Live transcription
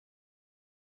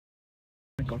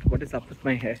god, what is up with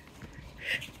my hair?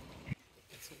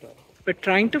 We're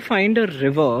trying to find a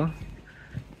river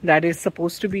that is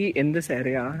supposed to be in this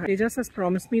area. Tejas has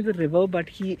promised me the river, but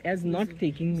he is not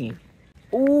taking me.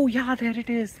 Oh yeah, there it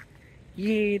is.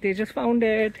 Yay, they just found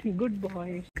it. Good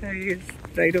boy. Guys,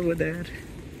 right over there.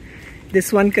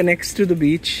 This one connects to the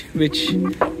beach, which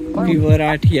we were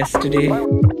at yesterday.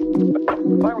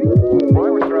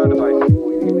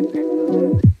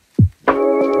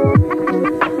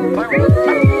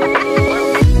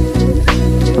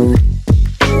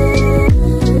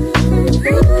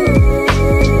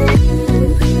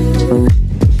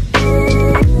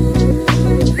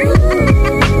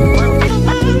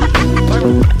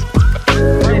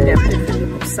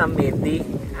 Some mehndi,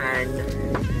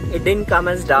 and it didn't come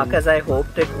as dark as I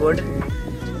hoped it would,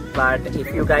 but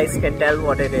if you guys can tell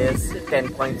what it is, 10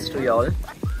 points to y'all.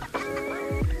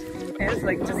 It's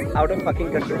like just out of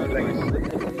fucking control,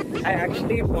 right? I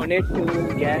actually wanted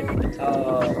to get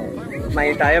my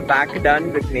entire back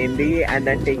done with mehndi and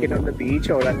then take it on the beach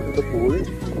or run to the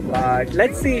pool, but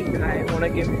let's see. I want to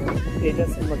give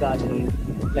Tejas and Magali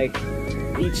like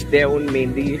each their own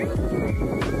mehndi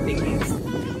thingies.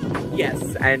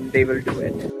 Yes, and they will do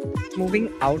it.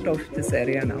 Moving out of this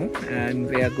area now, and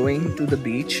we are going to the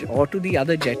beach or to the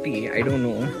other jetty, I don't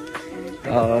know,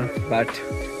 but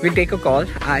we'll take a call.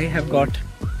 I have got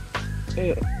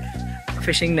a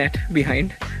fishing net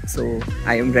behind, so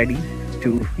I am ready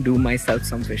to do myself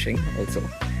some fishing also.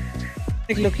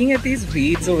 Like looking at these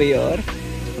weeds over here,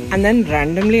 and then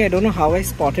randomly, I don't know how I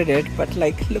spotted it, but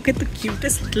like look at the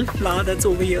cutest little flower that's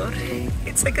over here.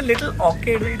 It's like a little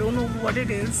orchid, I don't know what it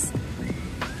is.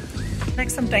 Like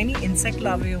some tiny insect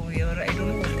larvae over here, I don't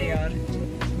know what they are.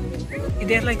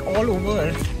 They're like all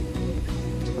over.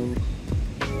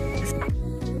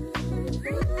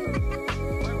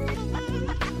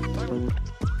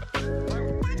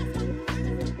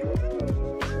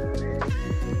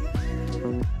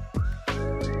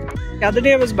 The other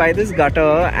day I was by this gutter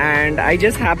and I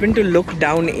just happened to look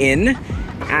down in,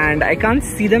 and I can't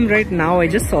see them right now. I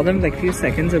just saw them like a few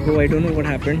seconds ago. I don't know what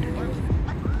happened.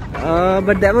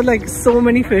 But there were like so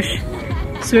many fish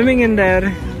swimming in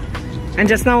there, and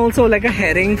just now also like a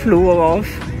herring flew off.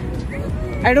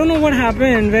 I don't know what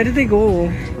happened. Where did they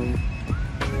go?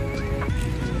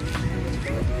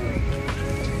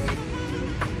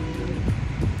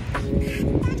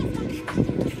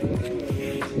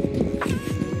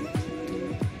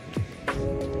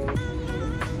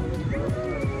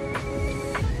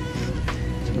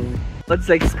 Birds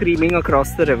like screaming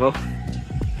across the river.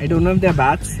 I don't know if they're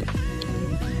bats,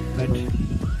 but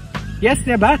yes,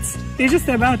 they're bats.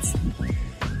 They're bats.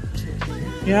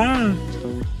 Yeah.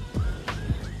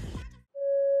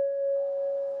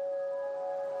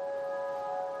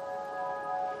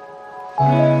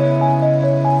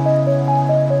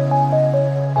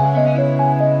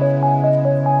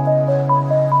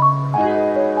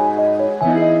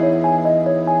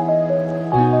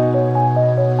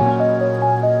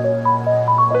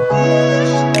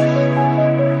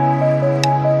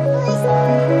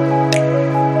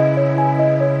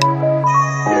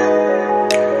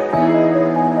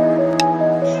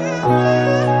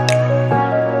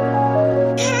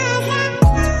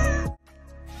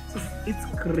 It's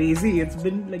crazy. It's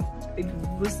been like, it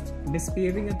was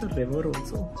misbehaving at the river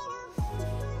also.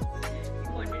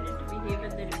 You wanted it to behave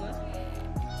at the river?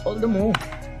 All the more.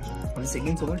 I was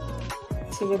singing so much.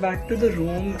 So we're back to the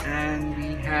room, and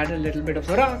we had a little bit of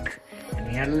a rock, and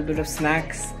we had a little bit of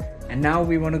snacks, and now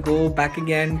we want to go back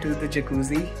again to the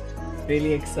jacuzzi.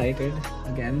 Really excited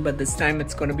again, but this time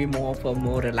it's going to be more of a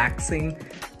more relaxing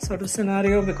sort of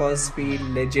scenario, because we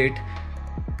legit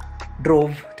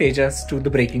drove Tejas to the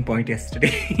breaking point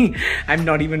yesterday. I'm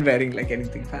not even wearing like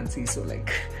anything fancy, so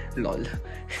like lol.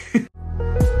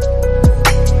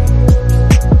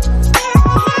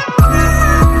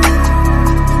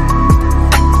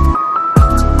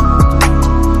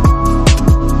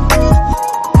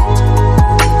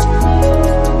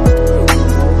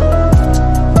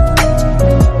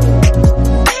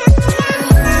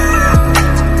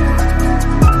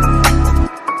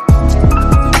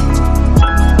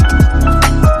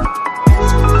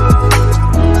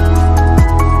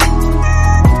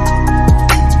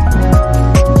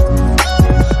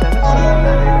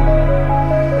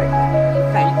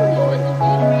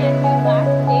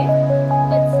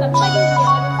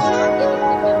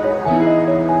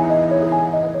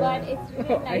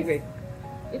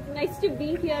 It's nice to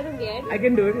be here again. I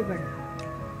can do it. Like...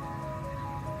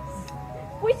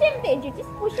 Push him, Teju. Just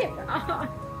push him.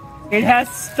 It has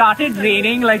started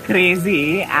raining like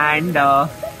crazy, and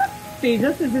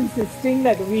Tejas is insisting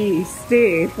that we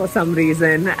stay for some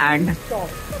reason, and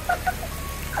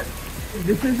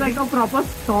this is like a proper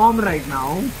storm right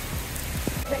now.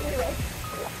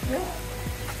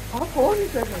 Our phone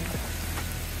is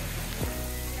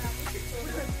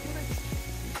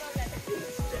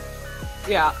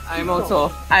yeah, I'm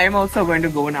also going to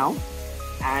go now.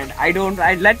 And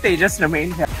I'd let Tejas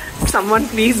remain here. Someone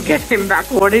please get him back.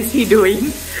 What is he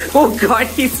doing? Oh god,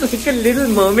 he's like a little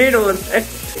mermaid over there.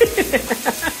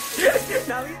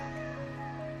 Now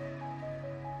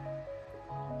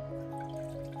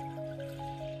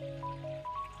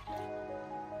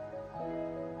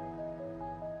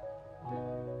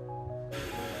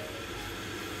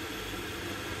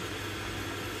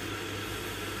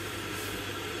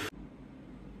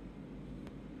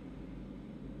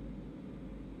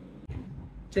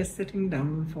just sitting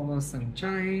down for some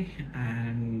chai,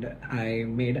 and I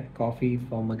made a coffee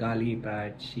for Magali,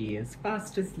 but she is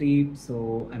fast asleep,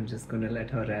 so I'm just gonna let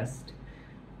her rest.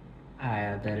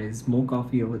 There is more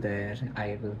coffee over there.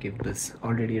 I will give this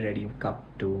already ready cup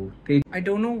to Tej. I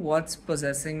don't know what's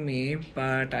possessing me,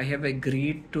 but I have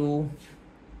agreed to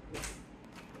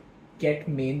get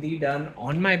mehndi done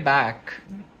on my back.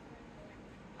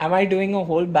 Am I doing a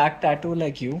whole back tattoo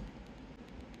like you?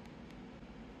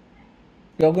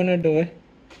 You're gonna do it.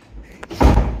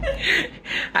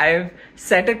 I've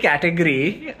set a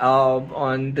category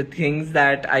on the things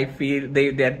that I feel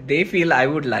they feel I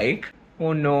would like.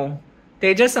 Oh no,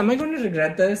 Tejas, am I going to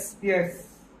regret this? Yes,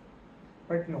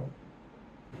 but no.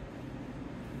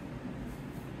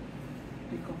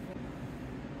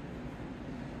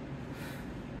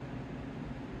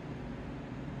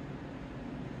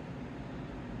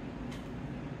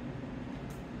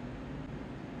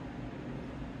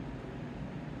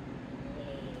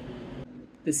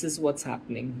 This is what's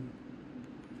happening.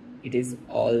 It is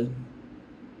all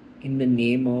in the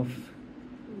name of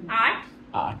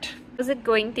art. How's it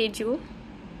going, Teju?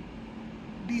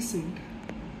 Decent.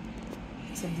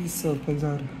 So these circles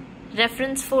are...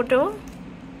 Reference photo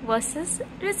versus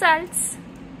results.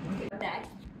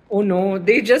 Oh no,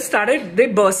 they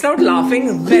burst out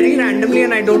laughing very randomly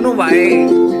and I don't know why.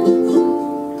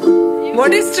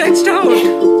 What is stretched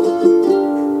out?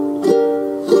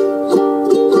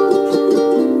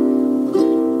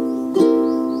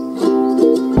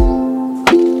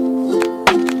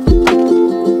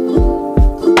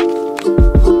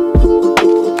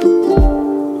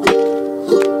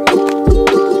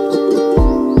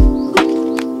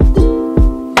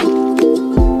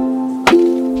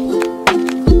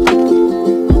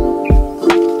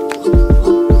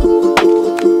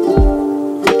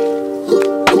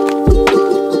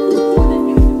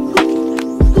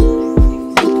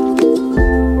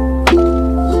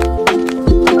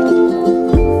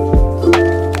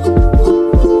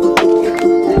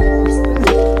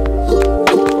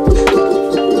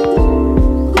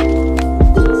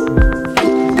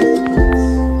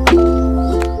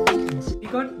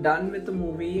 Done with the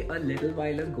movie a little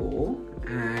while ago,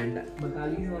 and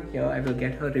Magali is not here. I will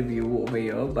get her review over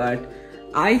here, but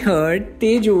I heard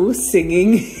Teju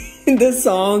singing the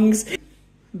songs,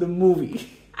 the movie.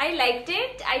 I liked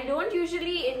it. I don't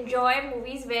usually enjoy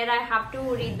movies where I have to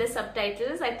read the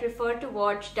subtitles. I prefer to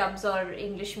watch dubs or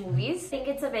English movies. I think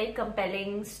it's a very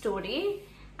compelling story,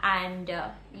 and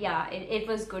yeah, it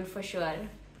was good for sure.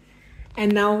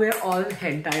 And now we're all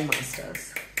hentai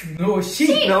masters. No,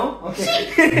 she! No? Okay.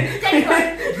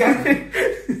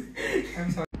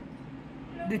 I'm sorry.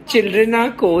 The children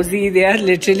are cozy. They are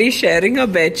literally sharing a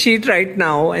bed sheet right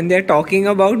now and they're talking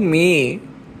about me.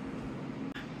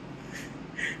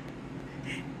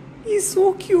 He's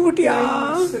so cute,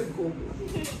 yeah.